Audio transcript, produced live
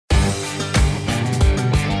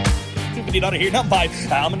another here, number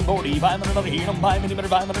 5. I'm in 45, another here, number 5,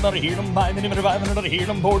 another here, number 5, another here,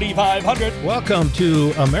 number 4,500. Welcome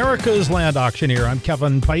to America's Land Auctioneer. I'm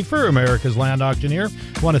Kevin Pfeiffer, America's Land Auctioneer.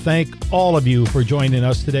 I want to thank all of you for joining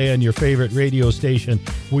us today on your favorite radio station.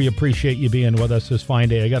 We appreciate you being with us this fine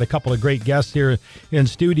day. I got a couple of great guests here in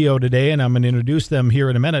studio today, and I'm going to introduce them here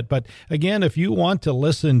in a minute. But again, if you want to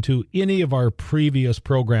listen to any of our previous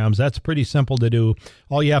programs, that's pretty simple to do.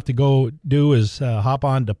 All you have to go do is hop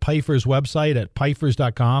on to Pfeiffer's website at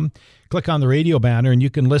pfeifers.com. Click on the radio banner, and you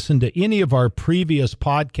can listen to any of our previous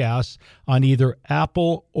podcasts on either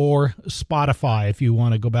Apple or Spotify if you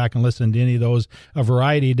want to go back and listen to any of those, a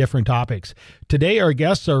variety of different topics. Today, our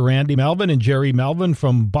guests are Randy Melvin and Jerry Melvin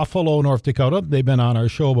from Buffalo, North Dakota. They've been on our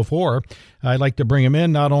show before. I'd like to bring them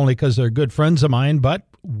in not only because they're good friends of mine, but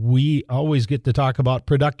we always get to talk about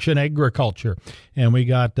production agriculture. And we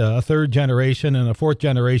got a third generation and a fourth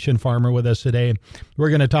generation farmer with us today. We're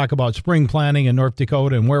going to talk about spring planting in North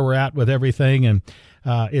Dakota and where we're at with everything. And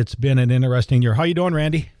it's been an interesting year. How you doing,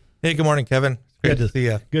 Randy? Hey, good morning, Kevin. Great to see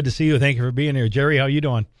you. Good to see you. Thank you for being here. Jerry, how you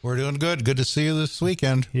doing? We're doing good. Good to see you this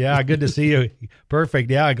weekend. Yeah, good to see you. Perfect.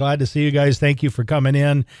 Yeah, glad to see you guys. Thank you for coming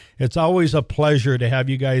in. It's always a pleasure to have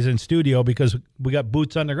you guys in studio because we got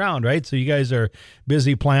boots on the ground, right? So you guys are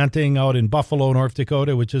busy planting out in Buffalo, North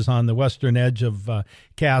Dakota, which is on the western edge of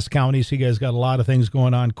Cass County. So you guys got a lot of things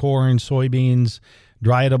going on, corn, soybeans,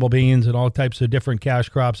 dry edible beans, and all types of different cash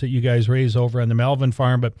crops that you guys raise over on the Melvin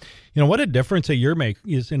farm. But, you know, what a difference a year makes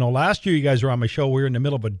is, you know, last year you guys were on my show. We were in the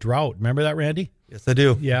middle of a drought. Remember that, Randy? Yes, I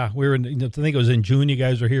do. Yeah, we were in, I think it was in June. You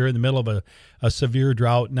guys were here in the middle of a severe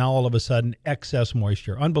drought. Now all of a sudden, excess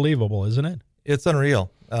moisture. Unbelievable, isn't it? It's unreal.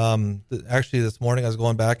 Actually, this morning I was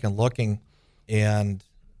going back and looking, and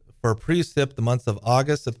for precip, the months of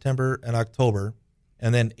August, September, and October,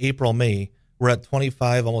 and then April, May, we're at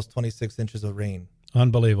 25, almost 26 inches of rain.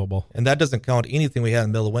 Unbelievable. And that doesn't count anything we had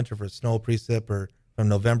in the middle of winter for snow precip or from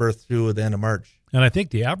November through the end of March. And I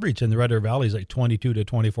think the average in the Red River Valley is like 22 to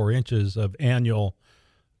 24 inches of annual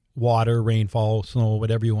water, rainfall, snow,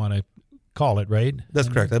 whatever you want to call it, right? That's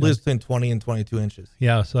correct. I believe it's between 20 and 22 inches.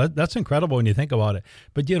 Yeah, so that's incredible when you think about it.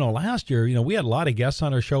 But, you know, last year, you know, we had a lot of guests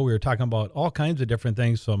on our show. We were talking about all kinds of different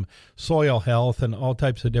things, from soil health and all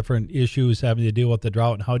types of different issues having to deal with the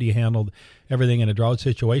drought and how do you handle everything in a drought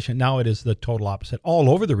situation. Now it is the total opposite all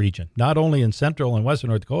over the region, not only in central and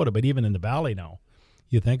western North Dakota, but even in the valley now.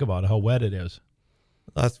 You think about how wet it is.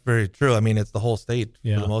 That's very true. I mean, it's the whole state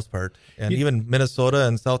for the most part. And even Minnesota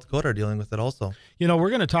and South Dakota are dealing with it also. You know, we're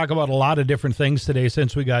going to talk about a lot of different things today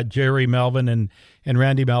since we got Jerry Melvin and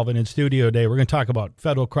Randy Melvin in studio today. We're going to talk about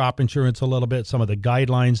federal crop insurance a little bit, some of the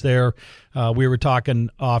guidelines there. We were talking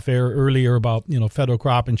off air earlier about, you know, federal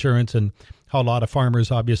crop insurance and how a lot of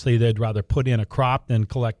farmers, obviously, they'd rather put in a crop than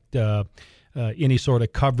collect any sort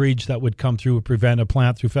of coverage that would come through a preventive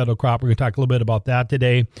plant through federal crop. We're going to talk a little bit about that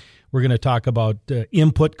today. We're going to talk about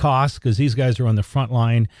input costs because these guys are on the front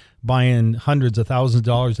line buying hundreds of thousands of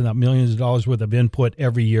dollars and not millions of dollars worth of input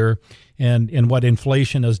every year, and what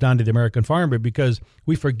inflation has done to the American farmer, because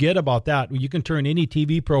we forget about that. You can turn any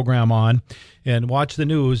TV program on and watch the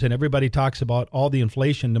news, and everybody talks about all the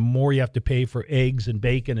inflation, the more you have to pay for eggs and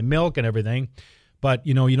bacon and milk and everything. But,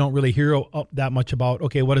 you know, you don't really hear that much about,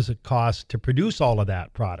 okay, what does it cost to produce all of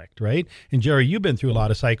that product, right? And, Jerry, you've been through a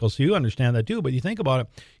lot of cycles, so you understand that too. But you think about it,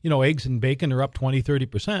 you know, eggs and bacon are up 20,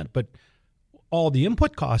 30%. But all the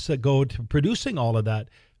input costs that go to producing all of that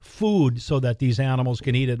food so that these animals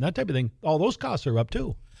can eat it and that type of thing, all those costs are up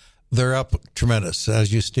too. They're up tremendous,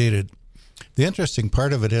 as you stated. The interesting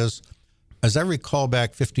part of it is, as I recall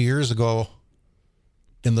back 50 years ago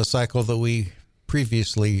in the cycle that we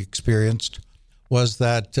previously experienced, was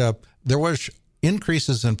that there was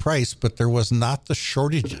increases in price, but there was not the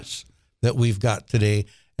shortages that we've got today.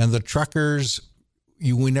 And the truckers,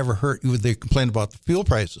 we never heard, they complained about the fuel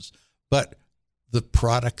prices, but the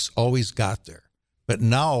products always got there. But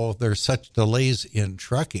now there's such delays in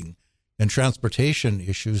trucking and transportation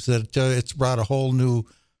issues that it's brought a whole new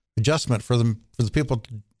adjustment for the people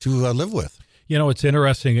to live with. You know, it's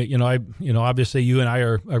interesting. You know, obviously you and I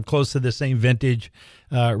are close to the same vintage.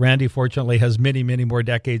 Randy, fortunately, has many, many more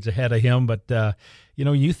decades ahead of him. But, you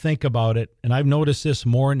know, you think about it, and I've noticed this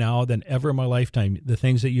more now than ever in my lifetime, the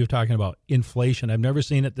things that you're talking about, inflation. I've never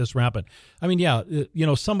seen it this rampant. I mean, yeah, you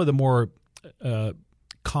know, some of the more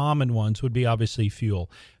common ones would be obviously fuel,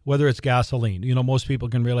 whether it's gasoline. You know, most people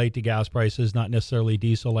can relate to gas prices, not necessarily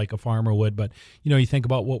diesel like a farmer would, but, you know, you think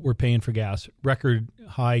about what we're paying for gas, record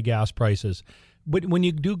high gas prices. But when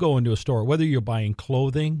you do go into a store, whether you're buying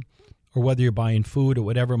clothing or whether you're buying food or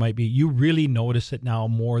whatever it might be, you really notice it now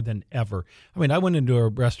more than ever. I mean, I went into a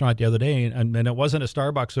restaurant the other day, and it wasn't a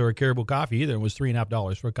Starbucks or a Caribou Coffee either. It was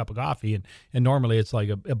 $3.50 for a cup of coffee, and normally it's like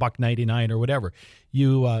 $1.99 or whatever.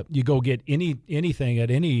 You go get anything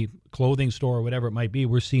at any clothing store or whatever it might be,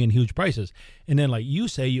 we're seeing huge prices. And then, like you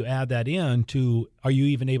say, you add that in to, are you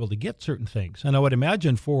even able to get certain things? And I would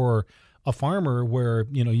imagine for a farmer where,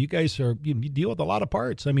 you guys you deal with a lot of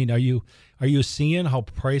parts. I mean, are you seeing how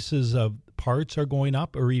prices of parts are going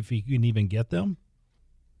up, or if you can even get them?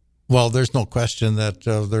 Well, there's no question that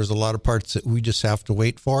there's a lot of parts that we just have to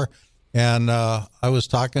wait for. And I was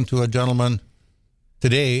talking to a gentleman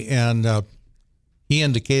today, and he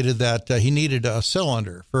indicated that he needed a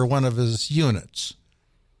cylinder for one of his units.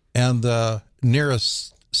 And the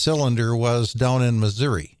nearest cylinder was down in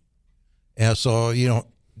Missouri. And so,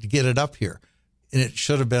 to get it up here. And it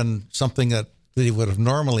should have been something that he would have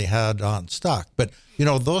normally had on stock. But,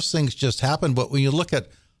 those things just happen. But when you look at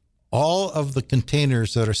all of the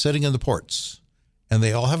containers that are sitting in the ports, and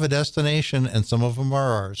they all have a destination, and some of them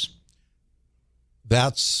are ours,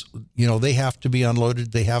 that's, they have to be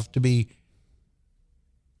unloaded. They have to be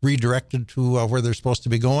redirected to where they're supposed to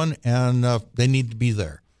be going, and they need to be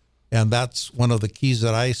there. And that's one of the keys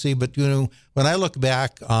that I see. But, when I look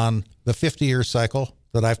back on the 50-year cycle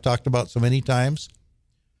that I've talked about so many times,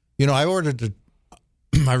 I ordered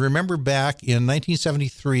I remember back in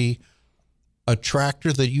 1973, a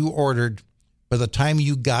tractor that you ordered, by the time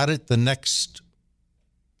you got it the next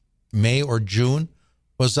May or June,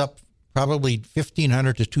 was up probably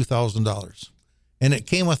 $1,500 to $2,000. And it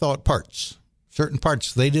came without parts, certain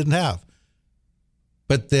parts they didn't have.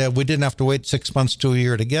 But we didn't have to wait 6 months to a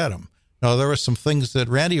year to get them. Now, there were some things that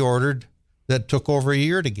Randy ordered that took over a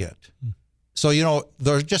year to get. So,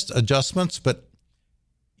 there's just adjustments. But,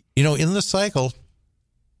 in the cycle,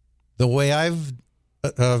 the way I've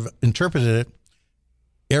interpreted it,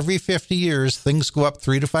 every 50 years, things go up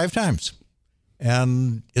 3 to 5 times.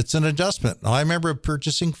 And it's an adjustment. Now, I remember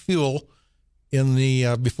purchasing fuel in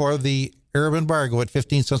the before the Arab embargo at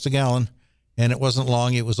 15 cents a gallon, and it wasn't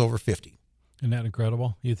long, it was over 50. Isn't that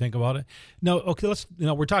incredible? You think about it. No, okay. Let's.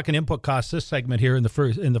 We're talking input costs this segment here in the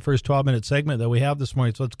first 12-minute segment that we have this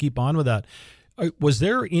morning. So let's keep on with that. Was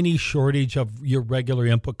there any shortage of your regular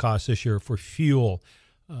input costs this year for fuel,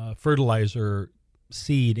 fertilizer,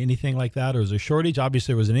 seed, anything like that, or was there a shortage?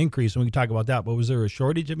 Obviously, there was an increase, and we can talk about that. But was there a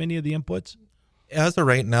shortage of any of the inputs? As of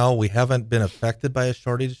right now, we haven't been affected by a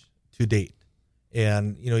shortage to date.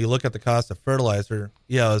 And you look at the cost of fertilizer.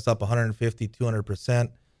 Yeah, it was up 150, 200%.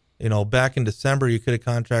 Back in December, you could have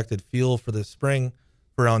contracted fuel for the spring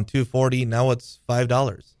for around $2.40. Now it's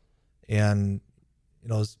 $5. And,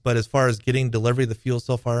 but as far as getting delivery of the fuel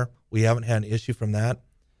so far, we haven't had an issue from that.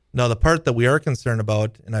 Now, the part that we are concerned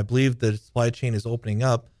about, and I believe the supply chain is opening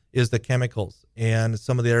up, is the chemicals and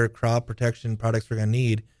some of the other crop protection products we're going to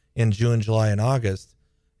need in June, July, and August.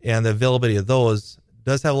 And the availability of those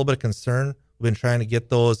does have a little bit of concern. We've been trying to get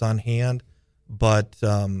those on hand. But,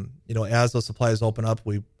 as those supplies open up,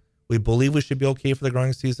 we believe we should be okay for the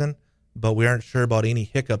growing season, but we aren't sure about any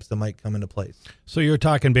hiccups that might come into place. So you're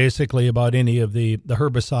talking basically about any of the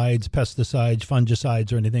herbicides, pesticides,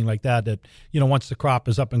 fungicides, or anything like that, once the crop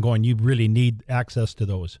is up and going, you really need access to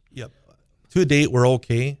those. Yep. To date, we're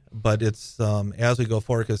okay, but it's as we go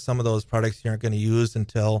forward, because some of those products you aren't going to use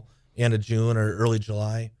until end of June or early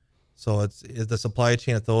July. So it's the supply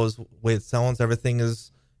chain at those, way it sounds, everything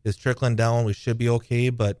is trickling down. We should be okay,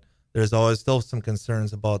 but there's always still some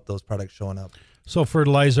concerns about those products showing up. So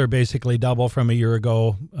fertilizer basically double from a year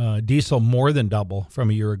ago, diesel more than double from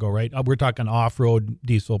a year ago, right? We're talking off-road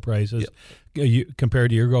diesel prices compared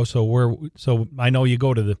to a year ago. So I know you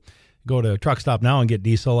go to a truck stop now and get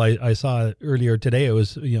diesel. I saw earlier today it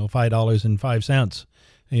was $5.05.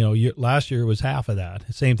 Last year it was half of that.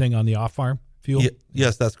 Same thing on the off-farm fuel.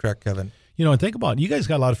 Yes, that's correct, Kevin. And think about it. You guys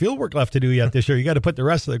got a lot of field work left to do yet this year. You got to put the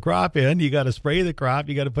rest of the crop in. You got to spray the crop.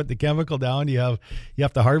 You got to put the chemical down. You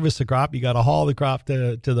have to harvest the crop. You got to haul the crop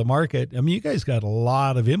to the market. I mean, you guys got a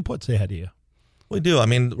lot of inputs ahead of you. We do. I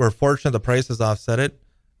mean, we're fortunate the prices offset it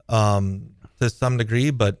to some degree,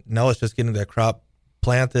 but now it's just getting that crop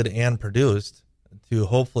planted and produced to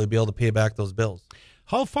hopefully be able to pay back those bills.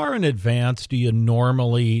 How far in advance do you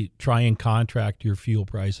normally try and contract your fuel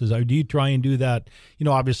prices? Or do you try and do that?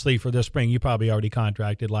 Obviously for this spring, you probably already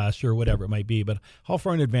contracted last year, whatever it might be. But how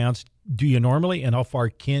far in advance do you normally, and how far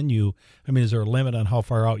can you? I mean, is there a limit on how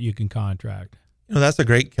far out you can contract? That's a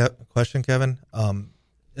great question, Kevin.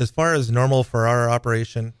 As far as normal for our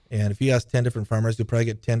operation, and if you ask 10 different farmers, you'll probably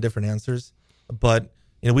get 10 different answers. But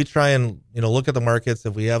we try and look at the markets.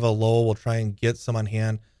 If we have a low, we'll try and get some on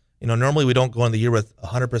hand. Normally we don't go in the year with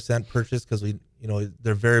 100% purchase because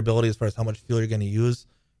their variability as far as how much fuel you're going to use.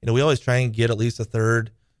 We always try and get at least a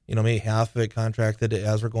third, maybe half of it contracted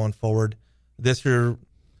as we're going forward. This year,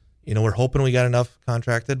 we're hoping we got enough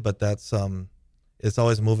contracted, but that's it's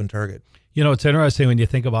always a moving target. It's interesting when you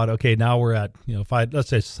think about, okay, now we're at, let's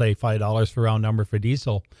say $5 for round number for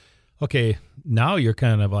diesel. Okay, now you're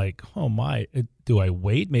kind of like, oh my, do I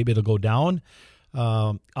wait? Maybe it'll go down.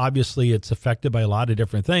 Obviously, it's affected by a lot of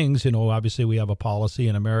different things. Obviously, we have a policy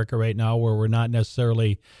in America right now where we're not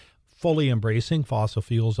necessarily fully embracing fossil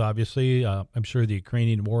fuels, obviously. I'm sure the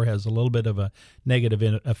Ukrainian war has a little bit of a negative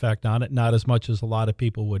effect on it, not as much as a lot of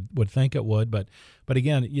people would think it would. But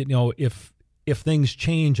again, if things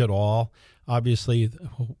change at all, obviously,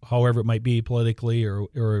 however it might be politically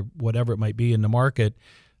or whatever it might be in the market,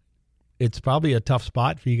 it's probably a tough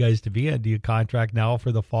spot for you guys to be in. Do you contract now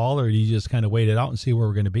for the fall, or do you just kind of wait it out and see where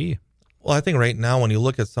we're going to be? Well, I think right now, when you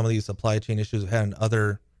look at some of these supply chain issues we've had in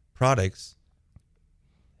other products,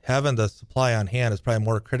 having the supply on hand is probably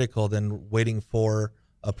more critical than waiting for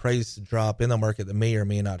a price drop in the market that may or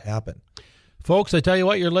may not happen. Folks, I tell you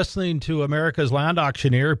what, you're listening to America's Land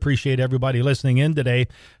Auctioneer. Appreciate everybody listening in today.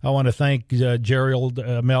 I want to thank Gerald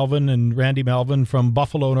Melvin and Randy Melvin from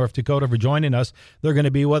Buffalo, North Dakota for joining us. They're going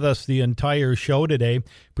to be with us the entire show today.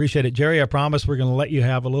 Appreciate it. Jerry, I promise we're going to let you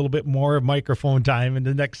have a little bit more of microphone time in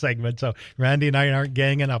the next segment, so Randy and I aren't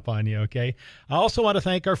ganging up on you, okay? I also want to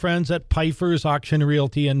thank our friends at Pfeiffer's Auction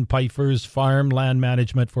Realty and Pfeiffer's Farm Land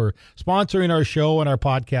Management for sponsoring our show and our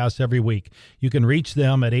podcast every week. You can reach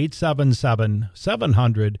them at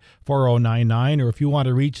 877-700-4099, or if you want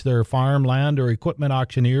to reach their farmland or equipment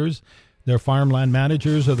auctioneers, their farmland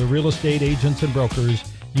managers, or the real estate agents and brokers,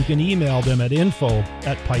 you can email them at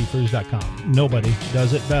info@pfeifers.com. Nobody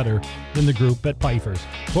does it better than the group at Pfeiffer's.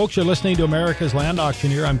 Folks, you're listening to America's Land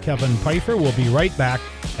Auctioneer. I'm Kevin Pfeiffer. We'll be right back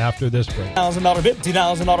after this break. $1,000 bid,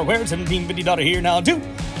 $2,000 where, $1,750 here now too.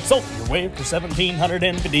 Sold your way for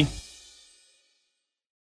 $1,750.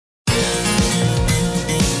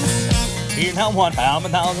 Here now one,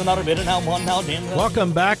 $1,000 bid, and now one, now $10,000.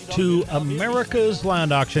 Welcome back to America's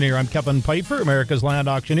Land Auctioneer. I'm Kevin Pfeiffer, America's Land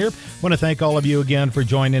Auctioneer. I want to thank all of you again for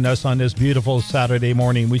joining us on this beautiful Saturday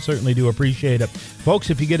morning. We certainly do appreciate it. Folks,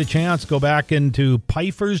 if you get a chance, go back into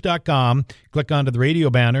Pfeifers.com, click onto the radio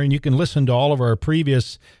banner, and you can listen to all of our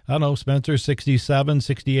previous, Spencer, 67,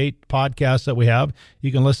 68 podcasts that we have.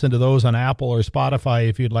 You can listen to those on Apple or Spotify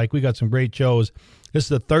if you'd like. We got some great shows. This is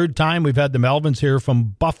the third time we've had the Melvins here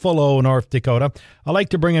from Buffalo, North Dakota. I like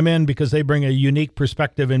to bring them in because they bring a unique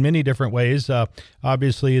perspective in many different ways.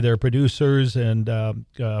 Obviously, they're producers and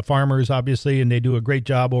farmers, obviously, and they do a great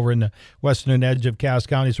job over in the western edge of Cass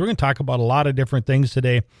County. So we're going to talk about a lot of different things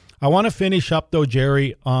today. I want to finish up, though,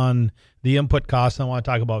 Jerry, on the input costs. I want to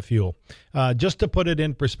talk about fuel. Just to put it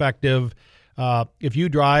in perspective, if you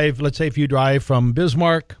drive from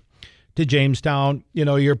Bismarck to Jamestown,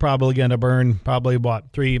 you're probably going to burn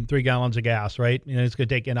about three gallons of gas, right? It's going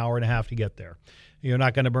to take you an hour and a half to get there. You're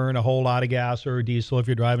not going to burn a whole lot of gas or diesel if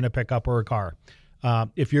you're driving a pickup or a car.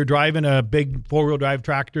 If you're driving a big four-wheel drive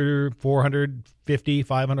tractor, 450,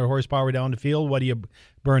 500 horsepower down the field, what are you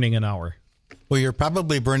burning an hour? Well, you're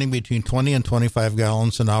probably burning between 20 and 25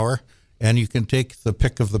 gallons an hour, and you can take the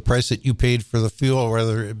pick of the price that you paid for the fuel,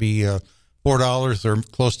 whether it be $4 or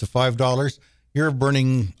close to $5. You're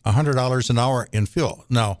burning $100 an hour in fuel.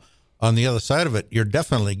 Now, on the other side of it, you're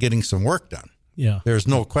definitely getting some work done. Yeah. There's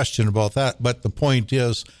no question about that. But the point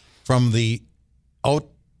is, from the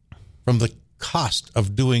cost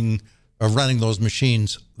of running those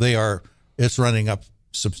machines, it's running up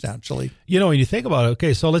substantially. When you think about it,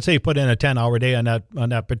 okay, so let's say you put in a 10-hour day on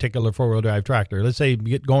that particular four-wheel drive tractor. Let's say you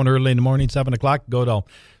get going early in the morning, 7 o'clock, go till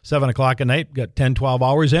 7 o'clock at night, got 10, 12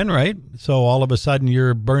 hours in, right? So all of a sudden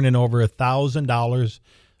you're burning over $1,000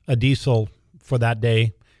 a diesel for that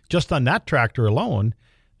day just on that tractor alone.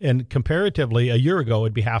 And comparatively, a year ago,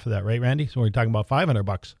 it'd be half of that, right, Randy? So we're talking about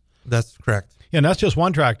 $500. That's correct. Yeah, and that's just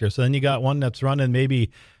one tractor. So then you got one that's running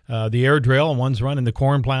maybe the air drill, and one's running the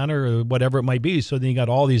corn planter or whatever it might be. So then you got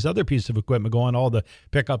all these other pieces of equipment going, all the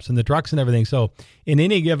pickups and the trucks and everything. So in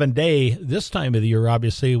any given day, this time of the year,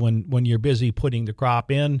 obviously, when you're busy putting the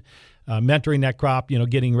crop in, mentoring that crop,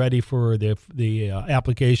 getting ready for the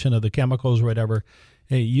application of the chemicals or whatever,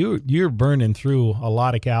 hey, you're burning through a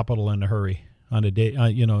lot of capital in a hurry on a day,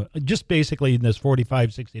 just basically in this 45,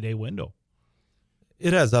 60-day window.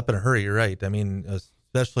 It adds up in a hurry, you're right. I mean,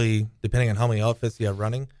 especially depending on how many outfits you have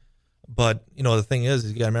running. But, the thing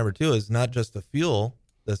is you got to remember, too, is not just the fuel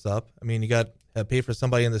that's up. I mean, you got to pay for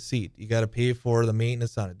somebody in the seat. You got to pay for the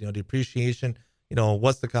maintenance on it, depreciation.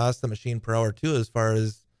 What's the cost of the machine per hour, too, as far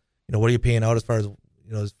as, what are you paying out as far as,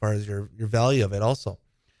 as far as your value of it also.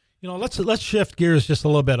 Let's shift gears just a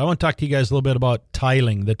little bit. I want to talk to you guys a little bit about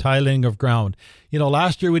tiling, the tiling of ground.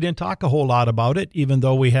 Last year we didn't talk a whole lot about it, even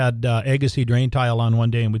though we had Agassiz drain tile on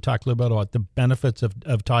one day, and we talked a little bit about the benefits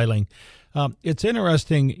of tiling. It's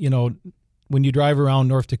interesting, when you drive around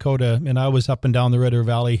North Dakota, and I was up and down the Red River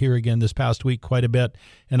Valley here again this past week quite a bit,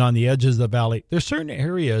 and on the edges of the valley, there's certain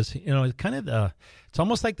areas, it's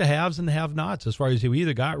almost like the haves and the have-nots as far as you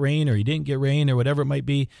either got rain or you didn't get rain or whatever it might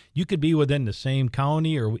be. You could be within the same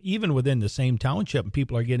county or even within the same township, and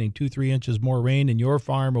people are getting 2-3 inches more rain in your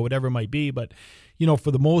farm or whatever it might be. But,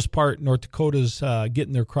 for the most part, North Dakota's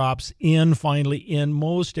getting their crops in finally in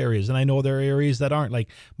most areas. And I know there are areas that aren't, like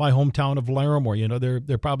my hometown of Larimore.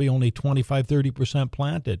 They're probably only 25-30%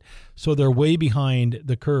 planted. So they're way behind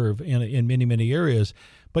the curve in many, many areas.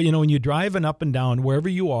 But, when you're driving up and down, wherever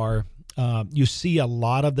you are, you see a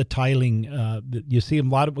lot of the tiling. You see a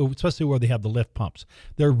lot of, especially where they have the lift pumps.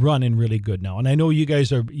 They're running really good now. And I know you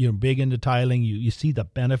guys are big into tiling. You see the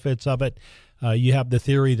benefits of it. You have the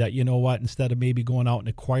theory that, instead of maybe going out and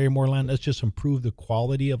acquire more land, let's just improve the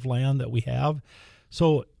quality of land that we have.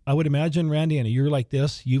 So I would imagine, Randy, in a year like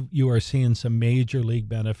this, you are seeing some major league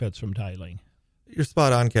benefits from tiling. You're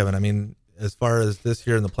spot on, Kevin. I mean, as far as this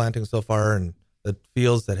year and the planting so far and the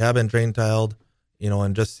fields that have been drain tiled,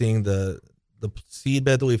 and just seeing the seed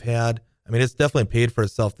bed that we've had, I mean, it's definitely paid for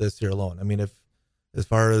itself this year alone. I mean, as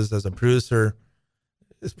far as a producer,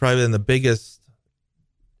 it's probably been the biggest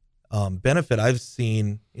benefit I've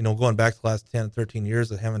seen, going back to the last 10, 13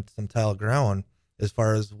 years of having some tile ground as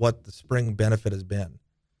far as what the spring benefit has been.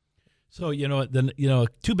 So,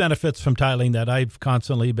 two benefits from tiling that I've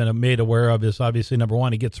constantly been made aware of is obviously, number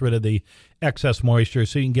one, it gets rid of the excess moisture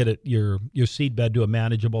so you can get your seed bed to a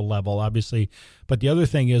manageable level, obviously. But the other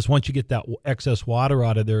thing is, once you get that excess water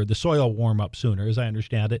out of there, the soil will warm up sooner, as I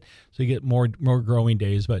understand it, so you get more growing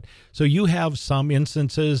days. But so you have some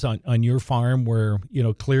instances on your farm where,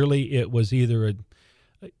 clearly it was either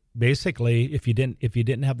basically if you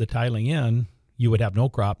didn't have the tiling in, you would have no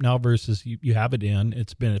crop. Now versus you have it in,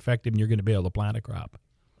 it's been effective, and you're going to be able to plant a crop.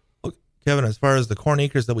 Well, Kevin, as far as the corn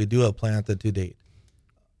acres that we do have planted to date,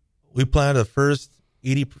 we planted the first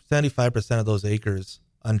 75% of those acres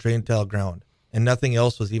on drain tile ground, and nothing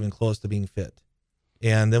else was even close to being fit.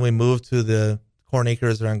 And then we moved to the corn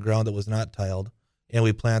acres that are on ground that was not tiled, and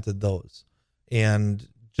we planted those. And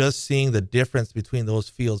just seeing the difference between those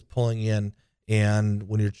fields pulling in, and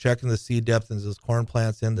when you're checking the seed depth and those corn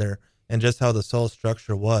plants in there, and just how the soil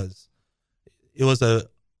structure was, it was an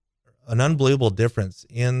unbelievable difference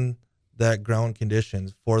in that ground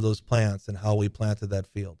conditions for those plants and how we planted that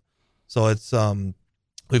field. So it's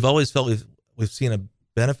we've always felt we've seen a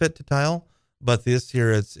benefit to tile, but this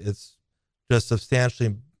year it's just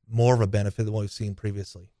substantially more of a benefit than what we've seen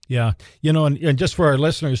previously. Yeah, and just for our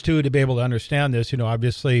listeners too to be able to understand this,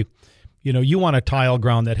 obviously, you want a tile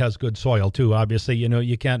ground that has good soil too. Obviously,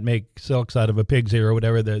 you can't make silks out of a pig's ear or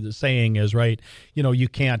whatever the saying is, right? You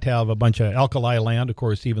can't have a bunch of alkali land, of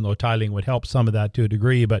course, even though tiling would help some of that to a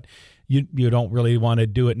degree, but you don't really want to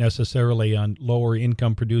do it necessarily on lower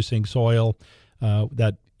income producing soil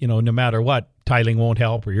that, no matter what, tiling won't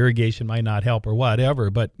help or irrigation might not help or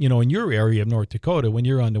whatever. But, in your area of North Dakota, when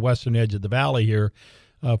you're on the western edge of the valley here,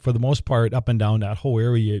 for the most part, up and down that whole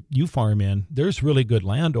area you farm in, there's really good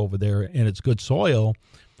land over there, and it's good soil.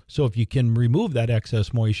 So if you can remove that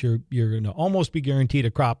excess moisture, you're going to almost be guaranteed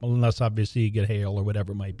a crop, unless obviously you get hail or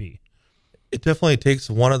whatever it might be. It definitely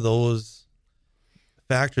takes one of those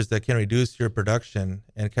factors that can reduce your production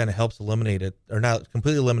and kind of helps eliminate it, or not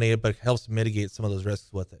completely eliminate it, but helps mitigate some of those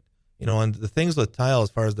risks with it. And the things with tile,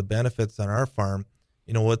 as far as the benefits on our farm,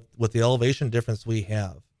 with the elevation difference we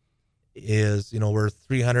have, is, we're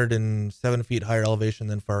 307 feet higher elevation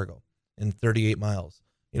than Fargo in 38 miles,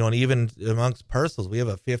 and even amongst parcels, we have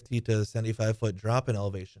a 50 to 75 foot drop in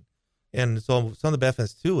elevation. And so some of the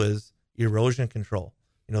benefits too is erosion control,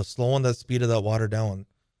 slowing the speed of that water down.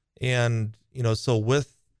 And, so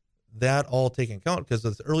with that all taken account, because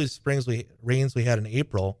the early rains we had in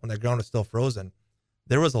April, when that ground was still frozen,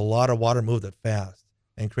 there was a lot of water moved that fast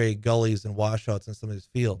and created gullies and washouts in some of these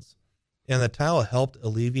fields. And the tile helped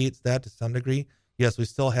alleviate that to some degree. Yes, we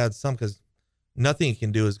still had some, because nothing you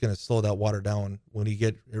can do is going to slow that water down when you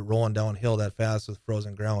get it rolling downhill that fast with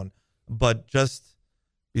frozen ground. But just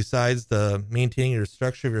besides the maintaining your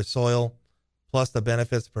structure of your soil, plus the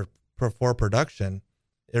benefits for production,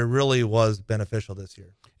 it really was beneficial this year.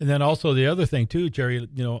 And then also the other thing too, Jerry,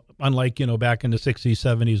 unlike, back in the 60s,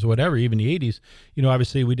 70s, whatever, even the 80s,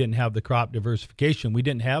 obviously we didn't have the crop diversification. We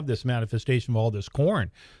didn't have this manifestation of all this corn.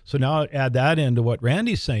 So now add that into what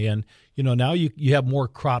Randy's saying, now you have more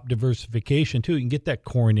crop diversification too. You can get that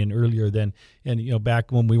corn in earlier and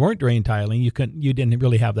back when we weren't drain tiling, you didn't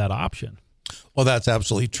really have that option. Well, that's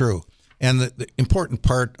absolutely true. And the important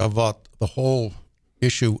part about the whole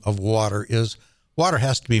issue of water is water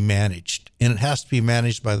has to be managed, and it has to be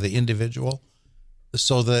managed by the individual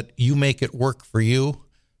so that you make it work for you.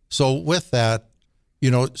 So with that,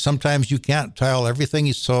 sometimes you can't tile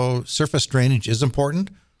everything. So surface drainage is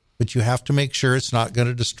important, but you have to make sure it's not going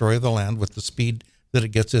to destroy the land with the speed that it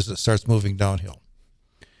gets as it starts moving downhill.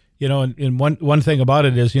 And one thing about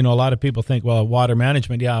it is, a lot of people think, well, water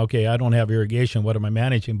management, yeah, okay, I don't have irrigation. What am I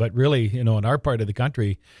managing? But really, in our part of the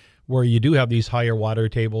country, where you do have these higher water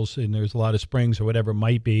tables and there's a lot of springs or whatever it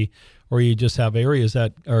might be, or you just have areas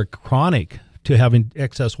that are chronic to having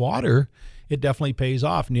excess water, it definitely pays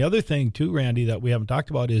off. And the other thing too, Randy, that we haven't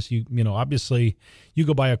talked about is obviously you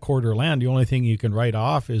go buy a quarter land, the only thing you can write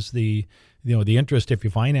off is the interest if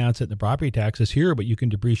you finance it and the property taxes here, but you can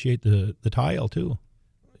depreciate the tile too.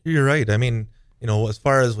 You're right. I mean, as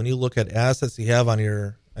far as when you look at assets you have on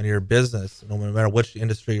your business, no matter which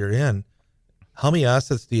industry you're in, how many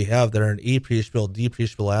assets do you have that are an appreciable,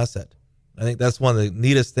 depreciable asset? I think that's one of the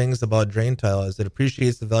neatest things about drain tile is it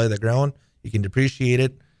appreciates the value of the ground. You can depreciate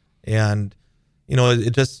it, and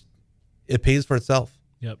it pays for itself.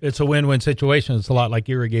 Yep, it's a win-win situation. It's a lot like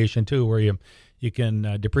irrigation too, where you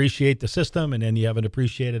can depreciate the system and then you have an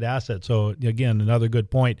appreciated asset. So again, another good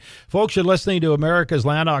point. Folks, you're listening to America's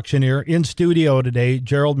Land Auctioneer. In studio today,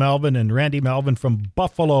 Gerald Melvin and Randy Melvin from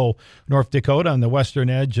Buffalo, North Dakota, on the western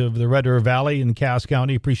edge of the Red River Valley in Cass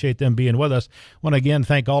County. Appreciate them being with us. Want to again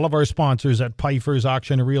thank all of our sponsors at Pfeiffer's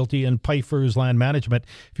Auction and Realty and Pfeiffer's Land Management.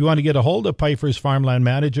 If you want to get a hold of Pfeiffer's Farmland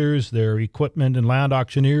Managers, their equipment and land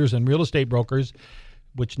auctioneers and real estate brokers,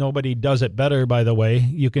 which nobody does it better, by the way,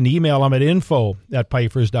 you can email them at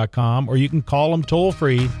info@pfeifers.com, or you can call them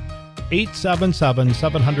toll-free,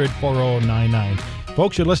 877-700-4099.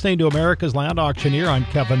 Folks, you're listening to America's Land Auctioneer. I'm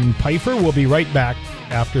Kevin Pfeiffer. We'll be right back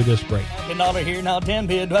after this break. $1 here now, 10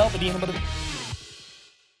 bid, 12,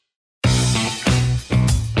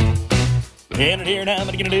 in it here now, I'm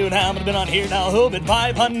going to do now, I'm going to bid on here now, who bid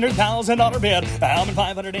 $500,000 bid, I'm in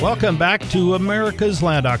 500. Welcome back to America's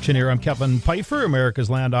Land Auctioneer. I'm Kevin Pfeiffer, America's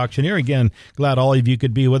Land Auctioneer. Again, glad all of you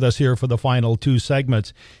could be with us here for the final two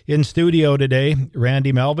segments. In studio today,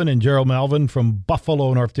 Randy Melvin and Gerald Melvin from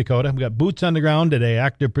Buffalo, North Dakota. We've got boots on the ground today,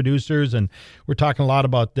 active producers, and we're talking a lot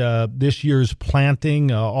about this year's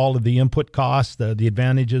planting, all of the input costs, the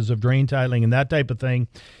advantages of drain tiling and that type of thing.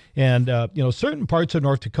 And, certain parts of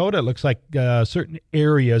North Dakota, it looks like certain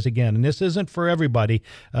areas, again, and this isn't for everybody.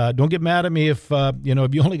 Don't get mad at me if you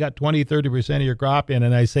only got 20, 30% of your crop in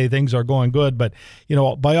and I say things are going good. But,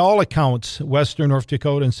 by all accounts, Western North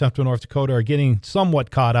Dakota and Central North Dakota are getting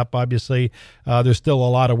somewhat caught up. Obviously, there's still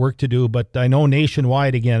a lot of work to do. But I know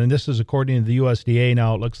nationwide, again, and this is according to the USDA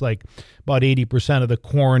now, it looks like about 80% of the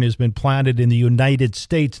corn has been planted in the United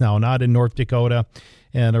States now, not in North Dakota.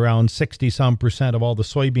 And around 60-some% of all the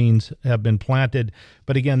soybeans have been planted.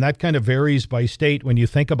 But again, that kind of varies by state when you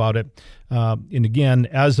think about it. And again,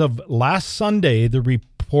 as of last Sunday, the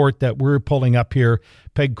report that we're pulling up here,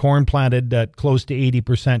 peg corn planted at close to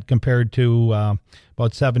 80% compared to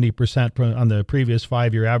about 70% on the previous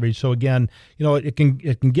 5-year average. So again, it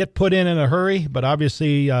can get put in a hurry, but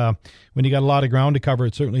obviously when you got a lot of ground to cover,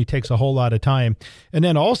 it certainly takes a whole lot of time. And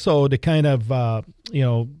then also to kind of,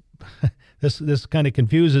 This kind of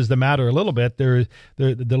confuses the matter a little bit. The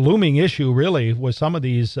looming issue really with some of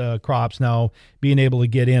these crops now being able to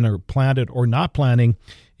get in or planted or not planting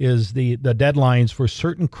is the deadlines for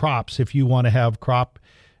certain crops. If you want to have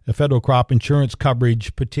federal crop insurance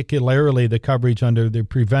coverage, particularly the coverage under the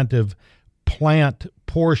preventive plant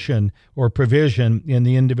portion or provision in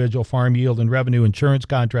the individual farm yield and revenue insurance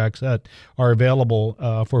contracts that are available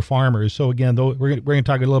for farmers. So again, we're going to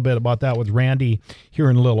talk a little bit about that with Randy here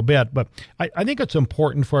in a little bit. But I think it's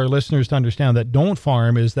important for our listeners to understand that Don't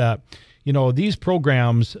Farm is that, these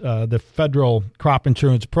programs, the federal crop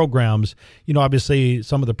insurance programs, obviously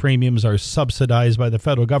some of the premiums are subsidized by the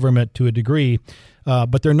federal government to a degree.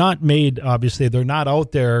 but they're not made, obviously, they're not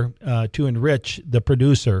out there to enrich the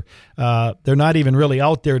producer. They're not even really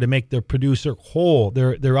out there to make the producer whole.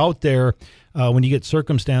 They're out there when you get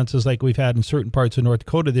circumstances like we've had in certain parts of North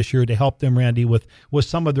Dakota this year to help them, Randy, with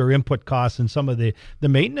some of their input costs and some of the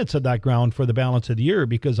maintenance of that ground for the balance of the year,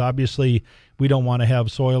 because obviously we don't want to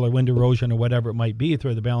have soil or wind erosion or whatever it might be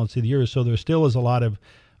through the balance of the year. So there still is a lot of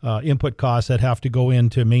input costs that have to go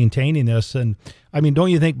into maintaining this. And I mean, don't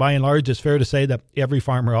you think by and large it's fair to say that every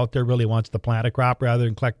farmer out there really wants to plant a crop rather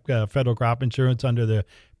than collect federal crop insurance under the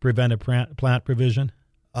preventive plant provision?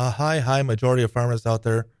 A high majority of farmers out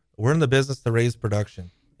there, we're in the business to raise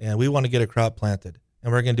production, and we want to get a crop planted.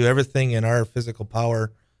 And we're going to do everything in our physical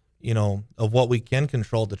power, of what we can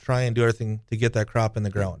control to try and do everything to get that crop in the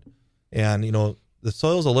ground. And, the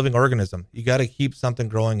soil is a living organism. You got to keep something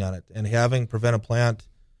growing on it. And having preventive plant,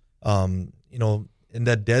 in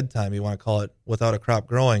that dead time, you want to call it, without a crop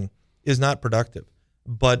growing, is not productive.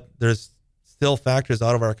 But there's still factors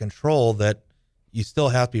out of our control that you still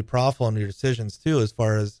have to be profitable in your decisions too, as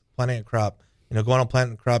far as planting a crop. Going on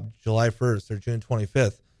planting a crop July 1st or June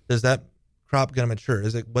 25th, is that crop going to mature?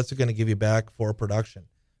 What's it going to give you back for production?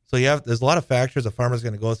 So there's a lot of factors a farmer's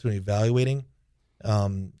going to go through and evaluating,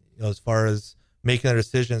 as far as making their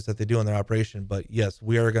decisions that they do in their operation. But yes,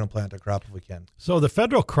 we are going to plant a crop if we can. So the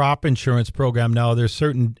federal crop insurance program now, there's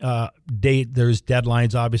certain there's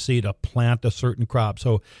deadlines obviously to plant a certain crop.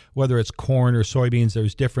 So whether it's corn or soybeans,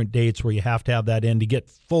 there's different dates where you have to have that in to get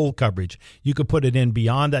full coverage. You could put it in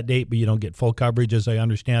beyond that date, but you don't get full coverage, as I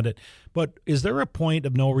understand it. But is there a point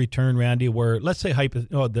of no return, Randy, where let's say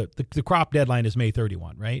the crop deadline is May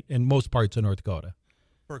 31, right? In most parts of North Dakota.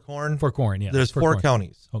 For corn? For corn, yeah. There's four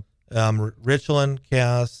counties. Okay. Richland,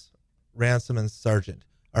 Cass, Ransom, and Sargent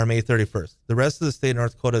are May 31st. The rest of the state of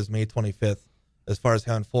North Dakota is May 25th, as far as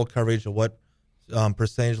having full coverage of what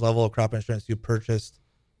percentage level of crop insurance you purchased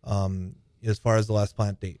as far as the last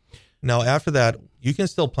plant date. Now, after that, you can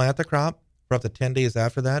still plant the crop for up to 10 days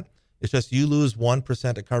after that. It's just you lose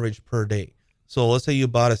 1% of coverage per day. So let's say you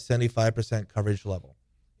bought a 75% coverage level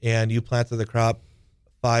and you planted the crop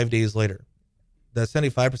 5 days later. The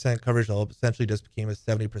 75% coverage level essentially just became a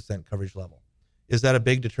 70% coverage level. Is that a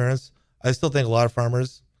big deterrence? I still think a lot of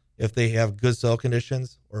farmers, if they have good soil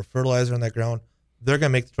conditions or fertilizer in that ground, they're going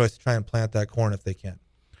to make the choice to try and plant that corn if they can.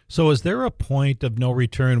 So is there a point of no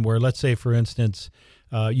return where, let's say, for instance,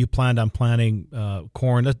 you planned on planting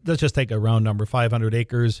corn. Let's just take a round number, 500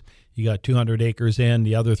 acres. You got 200 acres in,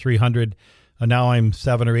 the other 300. Now I'm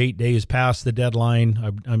 7 or 8 days past the deadline.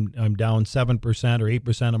 I'm down 7% or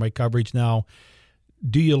 8% of my coverage now.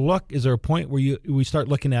 Do you look, is there a point where we start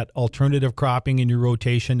looking at alternative cropping in your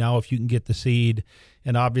rotation now if you can get the seed?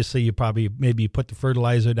 And obviously you probably maybe put the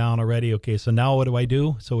fertilizer down already. Okay, so now what do I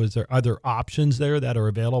do? So is there other options there that are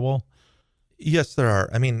available? Yes, there are.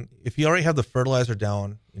 I mean, if you already have the fertilizer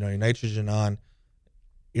down, your nitrogen on,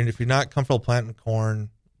 and if you're not comfortable planting corn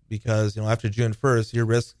because, after June 1st, your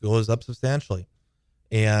risk goes up substantially.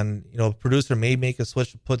 And, a producer may make a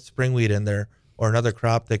switch to put spring wheat in there or another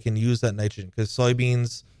crop that can use that nitrogen, because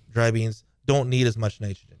soybeans, dry beans don't need as much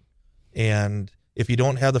nitrogen. And if you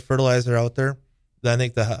don't have the fertilizer out there, then I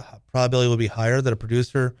think the probability will be higher that a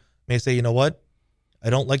producer may say, you know what, I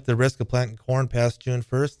don't like the risk of planting corn past June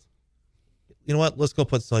 1st. You know what, let's go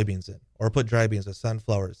put soybeans in or put dry beans or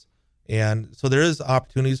sunflowers. And so there is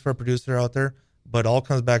opportunities for a producer out there, but it all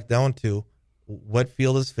comes back down to what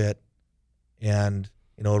field is fit and,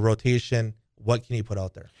 rotation, what can you put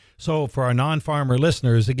out there? So for our non-farmer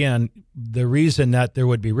listeners, again, the reason that there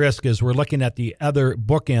would be risk is we're looking at the other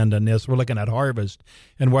bookend on this. We're looking at harvest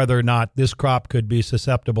and whether or not this crop could be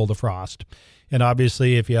susceptible to frost. And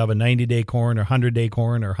obviously, if you have a 90-day corn or 100-day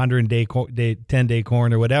corn or 100-day 10-day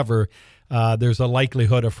corn or whatever, there's a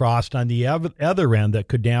likelihood of frost on the other end that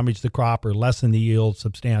could damage the crop or lessen the yield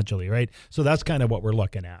substantially, right? So that's kind of what we're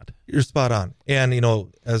looking at. You're spot on. And,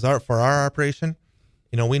 for our operation,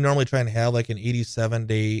 we normally try and have like an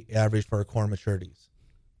 87-day average for our corn maturities.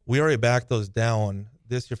 We already backed those down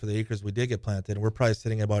this year for the acres we did get planted, and we're probably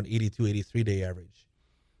sitting at about an 82, 83-day average.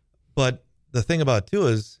 But the thing about it, too,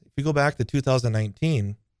 is if you go back to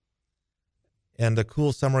 2019 and the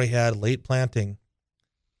cool summer we had, late planting,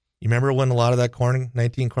 you remember when a lot of that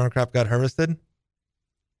 19 corn crop got harvested?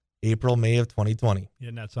 April, May of 2020.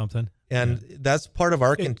 Isn't that something? And that's part of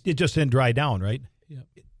our... It just didn't dry down, right? Yeah.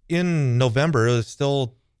 In November, it was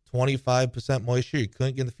still 25% moisture. You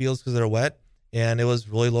couldn't get in the fields because they're wet, and it was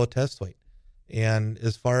really low test weight. And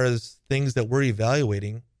as far as things that we're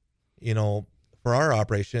evaluating, for our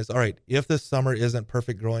operation is, all right, if this summer isn't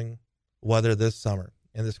perfect growing weather this summer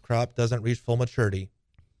and this crop doesn't reach full maturity,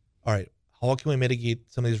 all right, how can we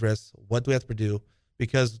mitigate some of these risks? What do we have to do?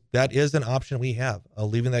 Because that is an option we have,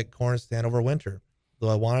 leaving that corn stand over winter. Do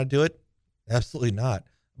I want to do it? Absolutely not.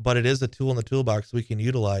 But it is a tool in the toolbox we can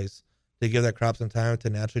utilize to give that crop some time to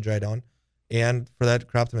naturally dry down and for that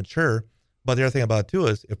crop to mature. But the other thing about it too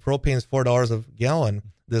is if propane is $4 a gallon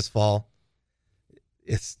this fall,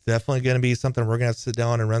 it's definitely going to be something we're going to have to sit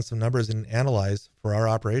down and run some numbers and analyze for our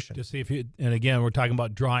operation. To see if you, and again, we're talking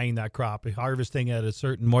about drying that crop, harvesting at a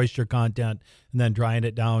certain moisture content, and then drying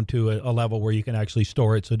it down to a level where you can actually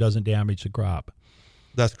store it so it doesn't damage the crop.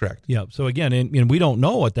 That's correct. Yeah. So again, and we don't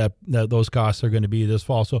know what those costs are going to be this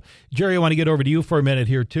fall. So Jerry, I want to get over to you for a minute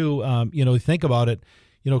here too. Think about it.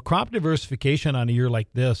 Crop diversification on a year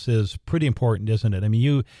like this is pretty important, isn't it? I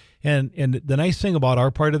mean, and the nice thing about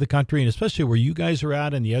our part of the country, and especially where you guys are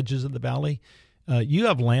at in the edges of the valley, you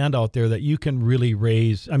have land out there that you can really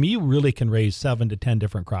raise. I mean, you really can raise 7 to 10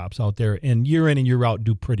 different crops out there, and year in and year out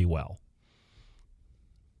do pretty well.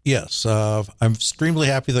 Yes, I'm extremely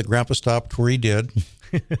happy that Grandpa stopped where he did.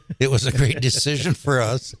 It was a great decision for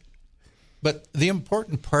us. But the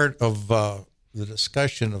important part of the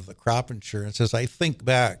discussion of the crop insurance is I think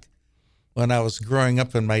back when I was growing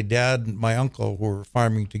up and my dad and my uncle were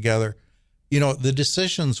farming together, the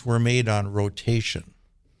decisions were made on rotation.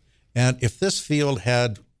 And if this field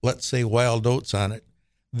had, let's say, wild oats on it,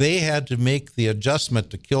 they had to make the adjustment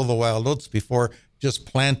to kill the wild oats before just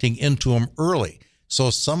planting into them early. So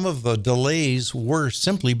some of the delays were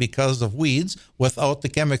simply because of weeds without the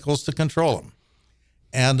chemicals to control them.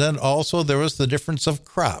 And then also there was the difference of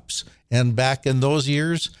crops. And back in those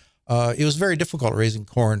years, it was very difficult raising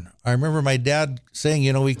corn. I remember my dad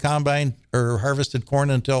saying, we combined or harvested corn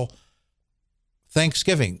until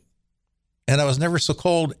Thanksgiving. And I was never so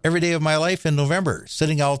cold every day of my life in November,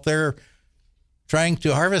 sitting out there trying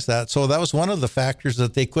to harvest that. So that was one of the factors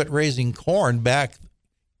that they quit raising corn back,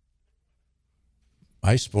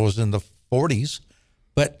 I suppose, in the 40s.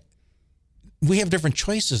 But we have different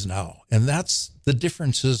choices now. And that's the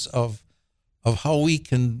differences of how we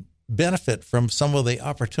can benefit from some of the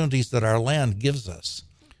opportunities that our land gives us.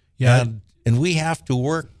 Yeah. And we have to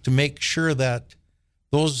work to make sure that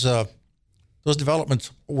those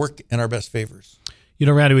developments work in our best favors.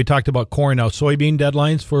 Randy, we talked about corn. Now, soybean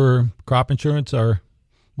deadlines for crop insurance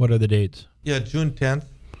what are the dates? Yeah, June 10th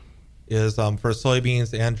is for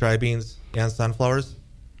soybeans and dry beans and sunflowers.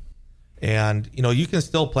 And, you can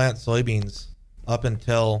still plant soybeans up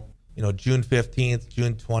until, June 15th,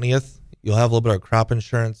 June 20th. You'll have a little bit of crop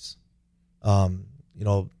insurance,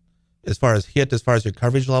 as far as your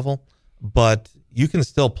coverage level, but you can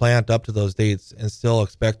still plant up to those dates and still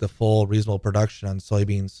expect a full reasonable production on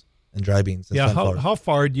soybeans and dry beans. And sunflowers. How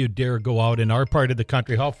far do you dare go out in our part of the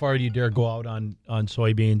country? How far do you dare go out on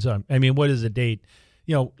soybeans? What is the date?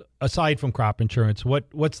 Aside from crop insurance,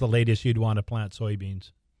 what's the latest you'd want to plant soybeans?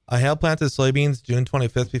 I have planted soybeans June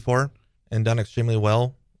 25th before and done extremely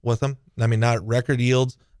well with them. Not record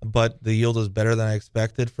yields, but the yield is better than I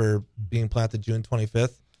expected for being planted June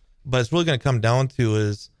 25th. But it's really going to come down to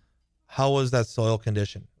is how is that soil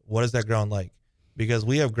condition? What is that ground like? Because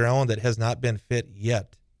we have ground that has not been fit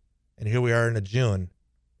yet. And here we are in June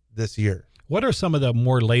this year. What are some of the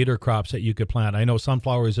more later crops that you could plant? I know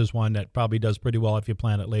sunflowers is one that probably does pretty well if you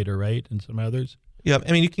plant it later, right? And some others? Yeah,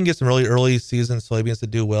 you can get some really early season soybeans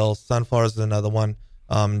that do well. Sunflowers is another one.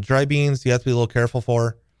 Dry beans, you have to be a little careful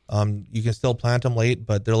for. You can still plant them late,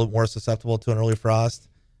 but they're a little more susceptible to an early frost.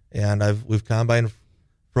 And we've combined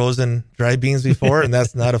frozen dry beans before, and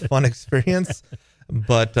that's not a fun experience.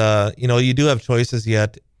 But, you do have choices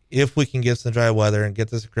yet. If we can get some dry weather and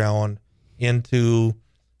get this ground into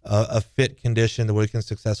a fit condition that we can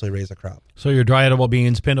successfully raise a crop. So your dry edible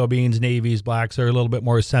beans, pinto beans, navies, blacks are a little bit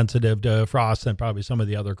more sensitive to frost than probably some of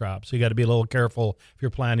the other crops. So you got to be a little careful if you're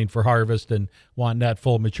planning for harvest and wanting that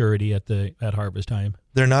full maturity at harvest time.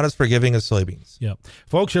 They're not as forgiving as soybeans. Yeah.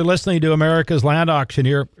 Folks, you're listening to America's Land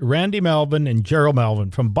Auctioneer, Randy Melvin and Gerald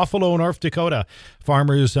Melvin from Buffalo, North Dakota.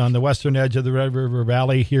 Farmers on the western edge of the Red River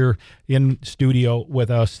Valley here in studio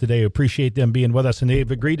with us today. Appreciate them being with us, and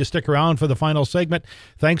they've agreed to stick around for the final segment.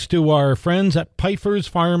 Thanks to our friends at Pfeiffer's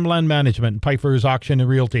Farmland Management and Pfeiffer's Auction and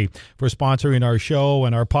Realty for sponsoring our show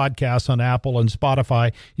and our podcasts on Apple and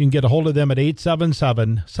Spotify. You can get a hold of them at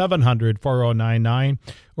 877-700-4099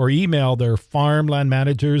 or email their farmland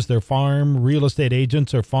managers, their farm real estate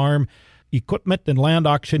agents, or farm equipment and land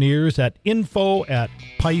auctioneers at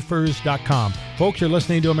info@pfeifers.com. Folks, you're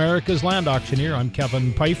listening to America's Land Auctioneer. I'm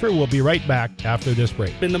Kevin Pfeiffer. We'll be right back after this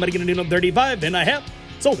break. Been the money going to do no 35, and I have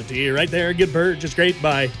sold it to you right there. Good purchase, great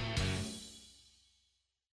buy.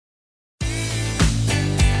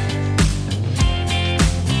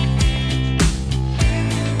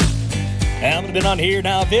 the bid on here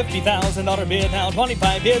now. $50,000 bid now.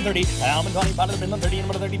 25 bid 30. Almond 25 to the bid on 30 and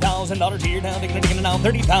about $30,000 here now. Taking it now.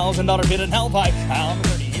 $30,000 bid and now 5. Almond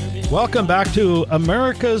 30 here. Welcome back to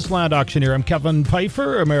America's Land Auctioneer. I'm Kevin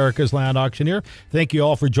Pfeiffer, America's Land Auctioneer. Thank you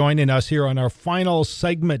all for joining us here on our final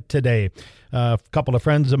segment today. A couple of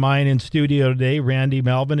friends of mine in studio today, Randy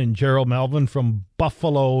Melvin and Gerald Melvin from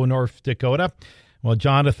Buffalo, North Dakota. Well,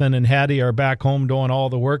 Jonathan and Hattie are back home doing all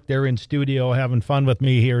the work. They're in studio having fun with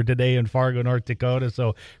me here today in Fargo, North Dakota.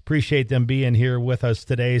 So appreciate them being here with us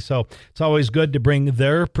today. So it's always good to bring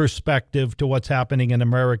their perspective to what's happening in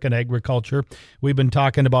American agriculture. We've been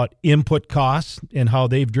talking about input costs and how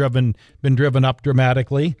they've been driven up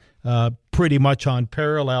dramatically, pretty much on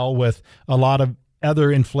parallel with a lot of other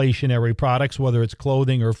inflationary products, whether it's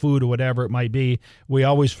clothing or food or whatever it might be. We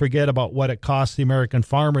always forget about what it costs the American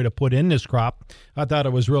farmer to put in this crop. I thought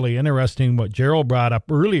it was really interesting what Gerald brought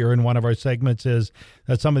up earlier in one of our segments is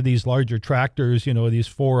that some of these larger tractors, these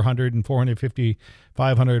 400 and 450,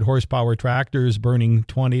 500 horsepower tractors burning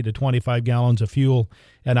 20 to 25 gallons of fuel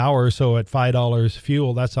an hour. So at $5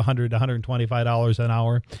 fuel, that's $100 to $125 an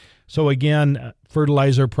hour. So again,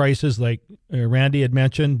 fertilizer prices, like Randy had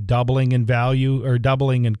mentioned, doubling in value or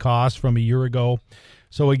doubling in cost from a year ago.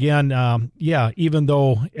 So again, even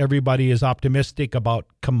though everybody is optimistic about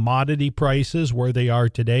commodity prices where they are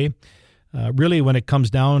today, really when it comes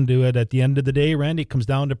down to it at the end of the day, Randy, it comes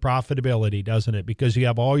down to profitability, doesn't it? Because you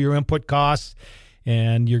have all your input costs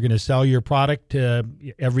and you're going to sell your product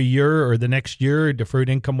every year or the next year, deferred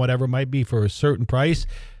income, whatever it might be, for a certain price.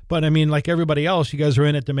 But I mean, like everybody else, you guys are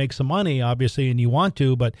in it to make some money, obviously, and you want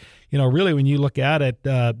to. But, really, when you look at it,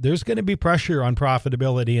 there's going to be pressure on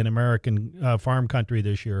profitability in American farm country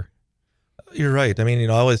this year. You're right. I mean,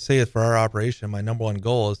 I always say it for our operation, my number one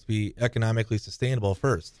goal is to be economically sustainable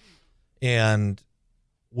first. And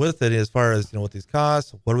with it, as far as, with these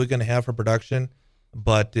costs, what are we going to have for production?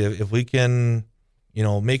 But if we can,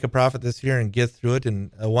 make a profit this year and get through it.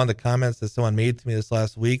 And one of the comments that someone made to me this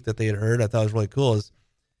last week that they had heard, I thought was really cool,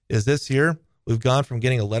 is this year we've gone from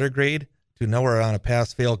getting a letter grade to now we're on a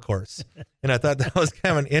pass-fail course. And I thought that was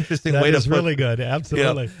kind of an interesting way to put it. That is really good.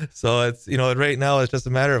 Absolutely. So it's, right now it's just a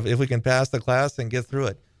matter of if we can pass the class and get through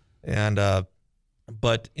it. And,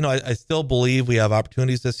 but, I still believe we have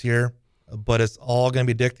opportunities this year, but it's all going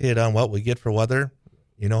to be dictated on what we get for weather,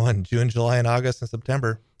 in June, July, and August and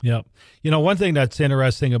September. Yeah. One thing that's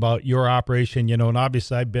interesting about your operation, and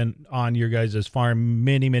obviously I've been on your guys' farm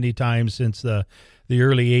many, many times since the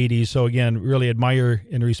early 80s. So again, really admire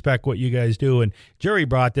and respect what you guys do. And Jerry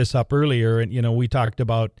brought this up earlier, and, we talked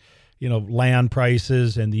about, land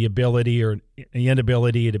prices and the ability or the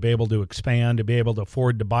inability to be able to expand, to be able to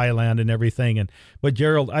afford to buy land and everything. But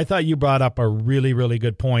Gerald, I thought you brought up a really, really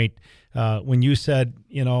good point when you said,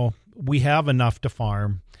 we have enough to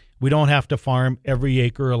farm. We don't have to farm every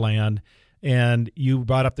acre of land. And you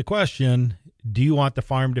brought up the question, do you want the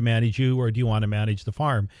farm to manage you or do you want to manage the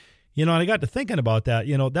farm? And I got to thinking about that.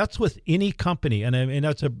 That's with any company. And I mean,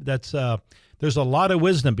 there's a lot of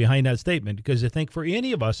wisdom behind that statement, because I think for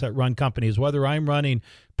any of us that run companies, whether I'm running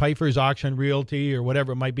Pfeiffer's Auction Realty or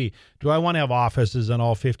whatever it might be, do I want to have offices in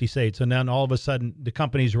all 50 states? And then all of a sudden the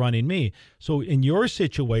company's running me. So in your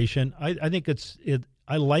situation, I think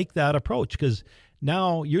I like that approach, because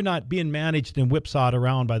now you're not being managed and whipsawed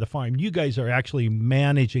around by the farm. You guys are actually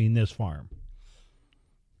managing this farm.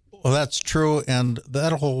 Well, that's true, and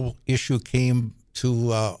that whole issue came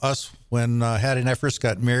to us when Hattie and I first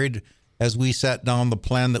got married, as we sat down the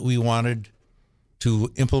plan that we wanted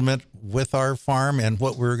to implement with our farm and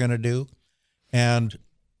what we were going to do. And,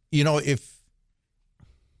 if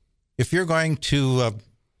you're going to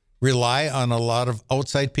rely on a lot of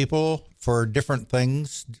outside people for different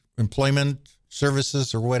things, employment,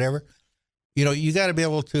 services, or whatever, you got to be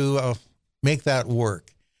able to make that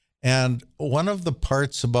work. And one of the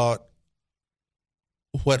parts about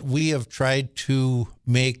what we have tried to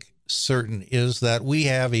make certain is that we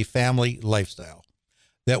have a family lifestyle,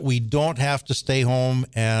 that we don't have to stay home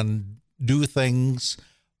and do things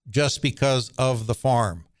just because of the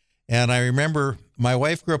farm. And I remember my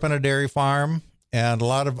wife grew up on a dairy farm, and a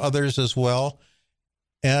lot of others as well.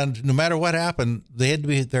 And no matter what happened, they had to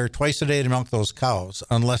be there twice a day to milk those cows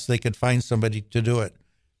unless they could find somebody to do it.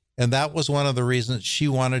 And that was one of the reasons she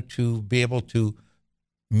wanted to be able to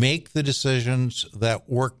make the decisions that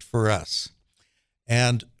worked for us.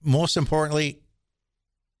 And most importantly,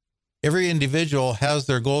 every individual has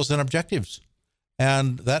their goals and objectives,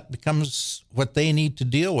 and that becomes what they need to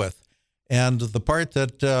deal with. And the part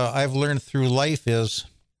that I've learned through life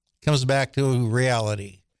comes back to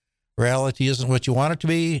reality. Reality isn't what you want it to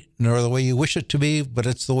be, nor the way you wish it to be, but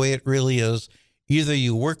it's the way it really is Either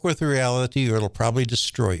you work with reality or it'll probably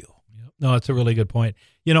destroy you. No, that's a really good point.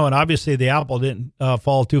 And obviously the apple didn't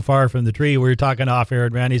fall too far from the tree. We were talking off air,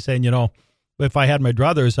 and Randy saying, if I had my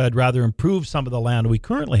druthers, I'd rather improve some of the land we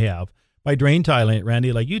currently have by drain tiling it,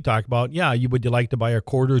 Randy, like you talked about. Yeah, would you like to buy a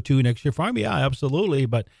quarter or two next to your farm? Yeah, absolutely.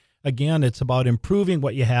 But again, it's about improving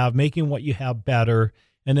what you have, making what you have better,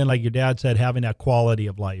 and then, like your dad said, having that quality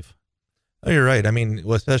of life. Oh, you're right. I mean,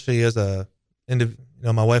 especially as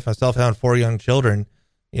my wife and myself having 4 young children,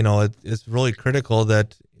 it's really critical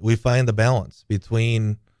that we find the balance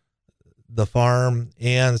between the farm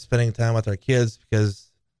and spending time with our kids,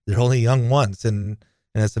 because they're only young once, and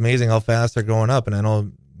it's amazing how fast they're growing up. And I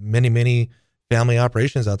know many family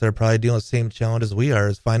operations out there probably dealing with the same challenge as we are,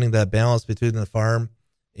 is finding that balance between the farm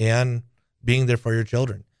and being there for your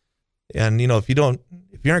children. And, if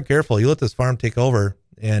you aren't careful, you let this farm take over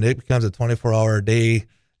and it becomes a 24-hour-a-day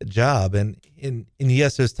job. And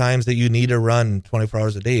yes, there's times that you need to run 24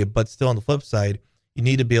 hours a day, but still on the flip side, you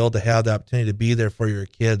need to be able to have the opportunity to be there for your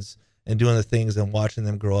kids and doing the things and watching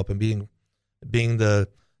them grow up and being the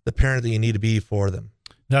parent that you need to be for them.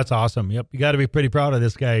 That's awesome. Yep. You got to be pretty proud of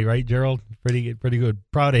this guy, right, Gerald? Pretty good.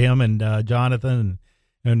 Proud of him and Jonathan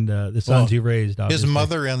and the sons you raised. Obviously. His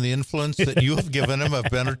mother and the influence that you have given him have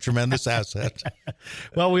been a tremendous asset.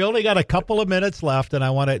 Well, we only got a couple of minutes left,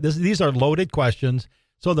 and these are loaded questions.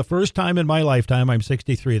 So the first time in my lifetime, I'm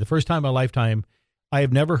 63, the first time in my lifetime, I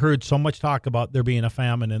have never heard so much talk about there being a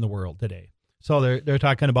famine in the world today. So they're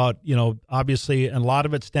talking about, obviously, and a lot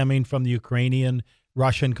of it stemming from the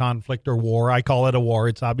Ukrainian-Russian conflict or war. I call it a war.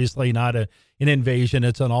 It's obviously not an invasion.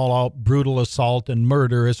 It's an all-out brutal assault and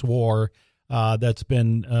murderous war that's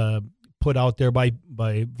been put out there by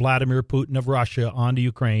Vladimir Putin of Russia onto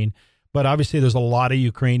Ukraine. But obviously there's a lot of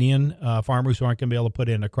Ukrainian farmers who aren't going to be able to put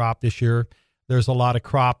in a crop this year. There's a lot of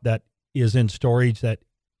crop that is in storage that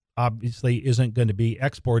obviously isn't going to be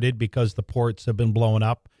exported because the ports have been blown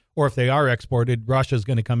up. Or if they are exported, Russia's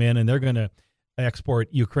going to come in and they're going to export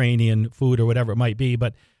Ukrainian food or whatever it might be.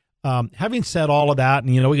 But having said all of that,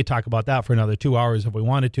 and, we could talk about that for another 2 hours if we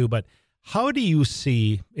wanted to, but how do you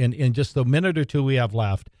see, in just the minute or two we have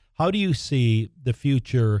left, how do you see the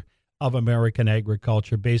future of American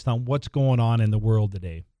agriculture based on what's going on in the world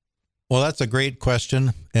today? Well, that's a great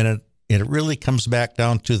question, and it really comes back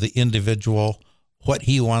down to the individual, what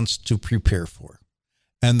he wants to prepare for.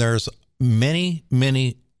 And there's many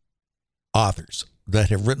authors that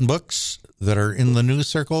have written books that are in the news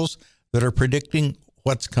circles that are predicting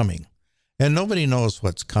what's coming. And nobody knows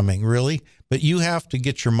what's coming, really, but you have to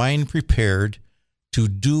get your mind prepared to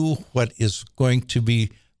do what is going to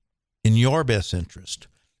be in your best interest.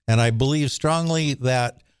 And I believe strongly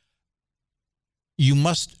that you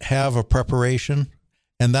must have a preparation,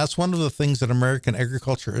 and that's one of the things that American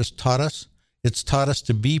agriculture has taught us. It's taught us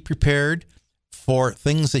to be prepared for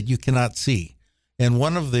things that you cannot see. And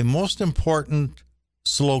one of the most important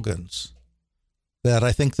slogans that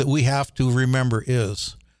I think that we have to remember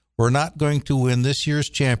is, we're not going to win this year's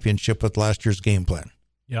championship with last year's game plan.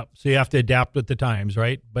 Yep. So you have to adapt with the times,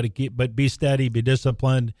 right? But be steady, be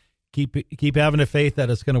disciplined, keep having the faith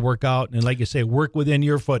that it's going to work out. And like you say, work within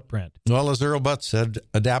your footprint. Well, as Earl Butz said,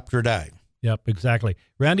 adapt or die. Yep, exactly.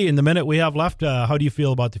 Randy, in the minute we have left, how do you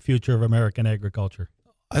feel about the future of American agriculture?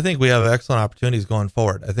 I think we have excellent opportunities going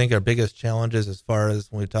forward. I think our biggest challenges as far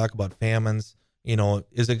as when we talk about famines,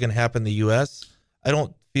 is it going to happen in the U.S.? I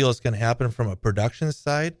don't feel it's going to happen from a production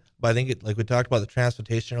side, but I think like we talked about the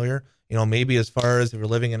transportation earlier, maybe as far as if we're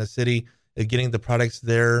living in a city, getting the products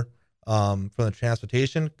there from the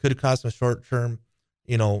transportation could cause some short-term,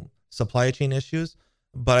 supply chain issues.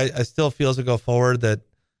 But I still feel as we go forward that,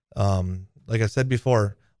 like I said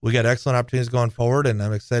before, we got excellent opportunities going forward, and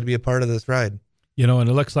I'm excited to be a part of this ride. And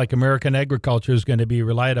it looks like American agriculture is going to be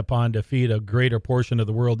relied upon to feed a greater portion of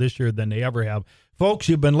the world this year than they ever have. Folks,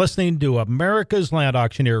 you've been listening to America's Land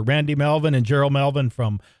Auctioneer, Randy Melvin and Gerald Melvin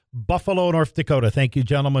from Buffalo, North Dakota. Thank you,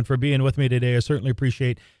 gentlemen, for being with me today. I certainly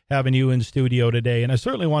appreciate having you in studio today. And I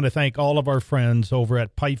certainly want to thank all of our friends over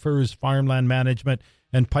at Pfeiffer's Farmland Management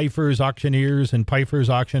and Pfeiffer's Auctioneers and Pfeiffer's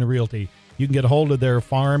Auction Realty. You can get a hold of their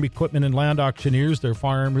farm equipment and land auctioneers, their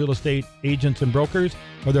farm real estate agents and brokers,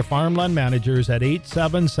 or their farmland managers at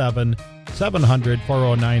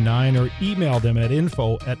 877-700-4099 or email them at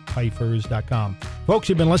info@pfeifers.com. Folks,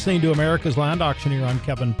 you've been listening to America's Land Auctioneer. I'm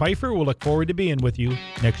Kevin Pfeiffer. We'll look forward to being with you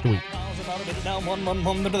next week. $1,000 bid now,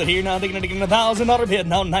 $1,100 here now, $1,000 bid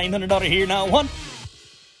now, $900 here now,